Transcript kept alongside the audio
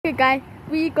Okay, guys,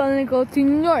 we're gonna go to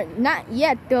New York. Not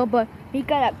yet, though, but we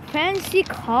got a fancy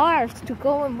cars to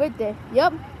go in with it.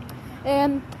 Yup.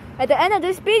 And at the end of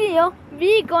this video,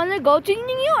 we're gonna go to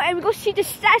New York and we're gonna see the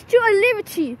Statue of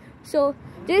Liberty. So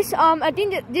this, I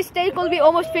think that this day is gonna be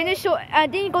almost finished. So I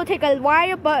think it's gonna take a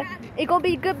while, but it's gonna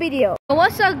be a good video. So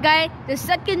what's up, guys? The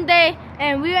second day,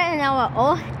 and we are in our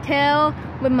hotel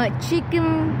with my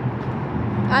chicken.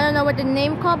 I don't know what the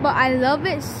name called, but I love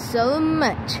it so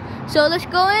much. So let's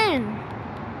go in.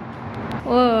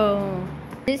 Whoa,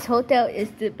 this hotel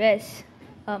is the best.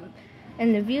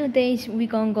 In a few days we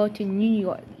gonna go to New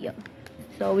York. Yep.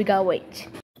 So we gotta wait.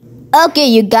 Okay,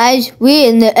 you guys, we're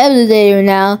in the elevator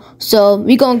now. So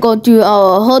we gonna go to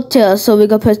our hotel. So we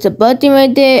gonna press the button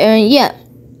right there, and yeah.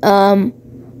 Oh,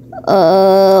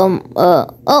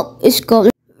 it's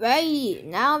going right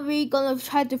now. We're gonna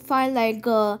try to find like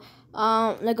a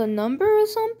number or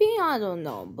something. I don't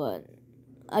know, but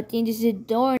I think this is a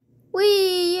door.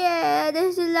 Yeah,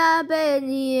 there's a lot in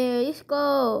here. Let's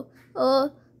go.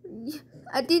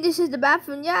 I think this is the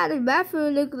bathroom. Yeah, the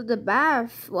bathroom. Look at the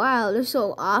bath. Wow, that's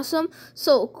so awesome.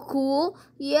 So cool.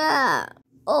 Yeah.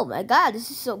 Oh my God, this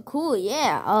is so cool.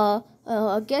 Yeah.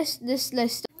 I guess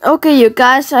let's. Okay, you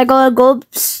guys, I gotta go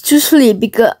to sleep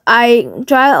because I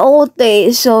tried all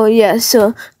day. So yeah.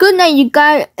 So good night, you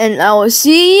guys, and I will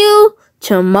see you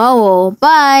tomorrow.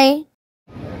 Bye.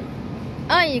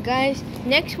 Alright, you guys,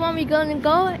 next one we're gonna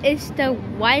go is the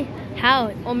White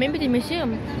House, or maybe the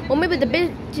museum, or maybe the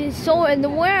biggest store in the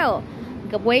world.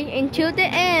 Wait until the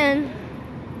end.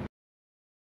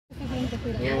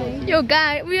 Yo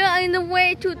guys, we are on the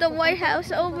way to the White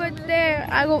House over there.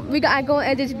 I go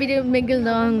edit this video, make it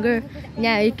longer.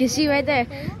 Yeah, you can see right there.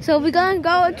 So we're gonna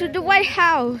go to the White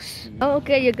House.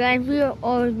 Okay, you guys, we are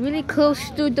all really close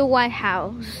to the White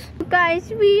House.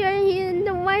 Guys, we are here in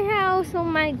the White House. Oh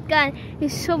my God,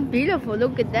 it's so beautiful.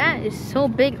 Look at that, it's so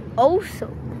big also.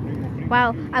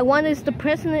 Wow, I wonder if the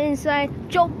president inside,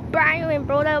 Joe Biden,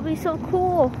 bro. That would be so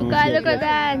cool. Guys, look at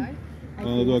that.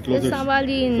 There's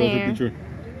somebody in there.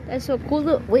 That's so cool.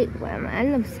 Look, wait, I'm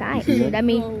on the side. That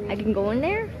means I can go in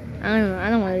there? I don't know. I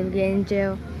don't want to get in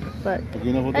jail. But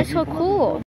that's so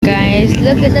cool. Guys,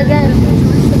 look at that.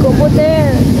 Look over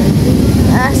there.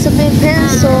 That's a big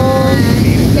pencil.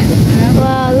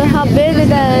 Wow, look how big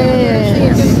that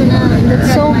is.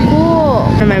 That's so cool.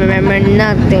 I remember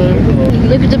nothing.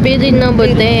 Look at the building over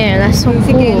there. That's so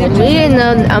cool. We're in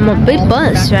a big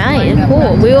bus, right?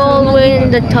 Cool. We're all the way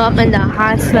in the top in the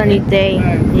hot sunny day.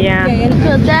 Yeah. Look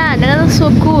at that. That looks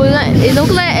so cool. It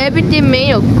looks like everything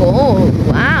made of gold.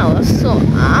 Wow, that's so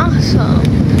awesome.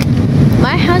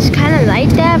 My house kind of like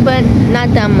that, but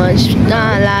not that much.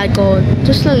 Not a lot of gold,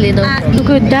 just a little. Look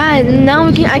at that! Now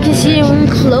I can see it even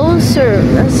closer.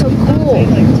 That's so cool.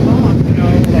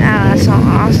 Ah, that's so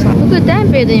awesome. Look at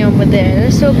that building over there.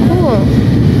 That's so cool.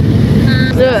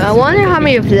 Look, I wonder how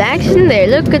many flags in there.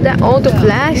 Look at that, all the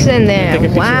flags in there.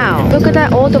 Wow. Look at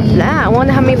that, all the flags. I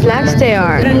wonder how many flags there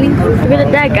are. Look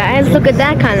at that, guys. Look at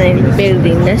that kind of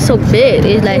building. That's so big.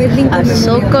 It's like a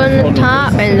circle on the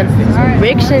top and the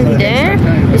bricks in there.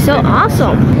 It's so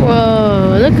awesome.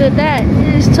 Whoa, look at that.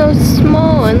 It's so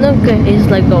small. And look at it's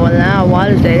like a lot of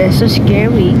water there. That's so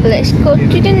scary. Let's go to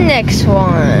the next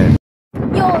one.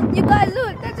 Yo, you guys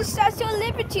look, that's the Statue of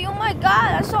Liberty. Oh my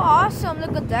God, that's so awesome.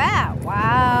 Look at that.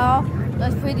 Wow,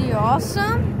 that's pretty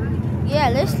awesome. Yeah,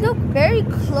 let's look very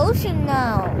closer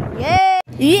now.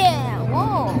 Yeah,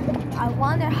 whoa. I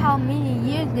wonder how many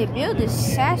years they built the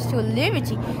Statue of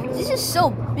Liberty. This is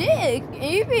so big,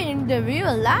 even in the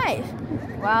real life.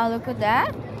 Wow, look at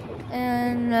that.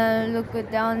 And look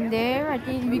at down there. I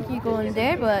think we can go in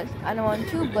there, but I don't want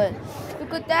to. But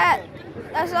look at that.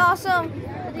 That's awesome.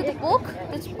 Look at the book.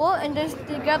 This book, and they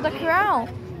got the crown.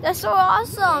 That's so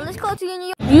awesome. Let's go to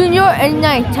New York at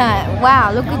nighttime.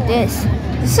 Wow, look at this.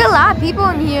 There's a lot of people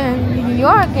in here in New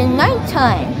York at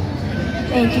nighttime.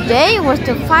 And today was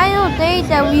the final day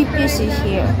that we visit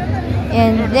here.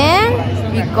 And then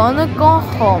we're gonna go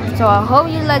home. So I hope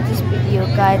you like this video,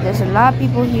 guys. There's a lot of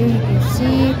people here. You can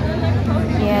see.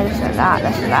 Yeah, there's a lot.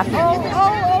 That's a lot of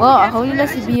people. Well, I hope you like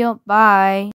this video. Bye.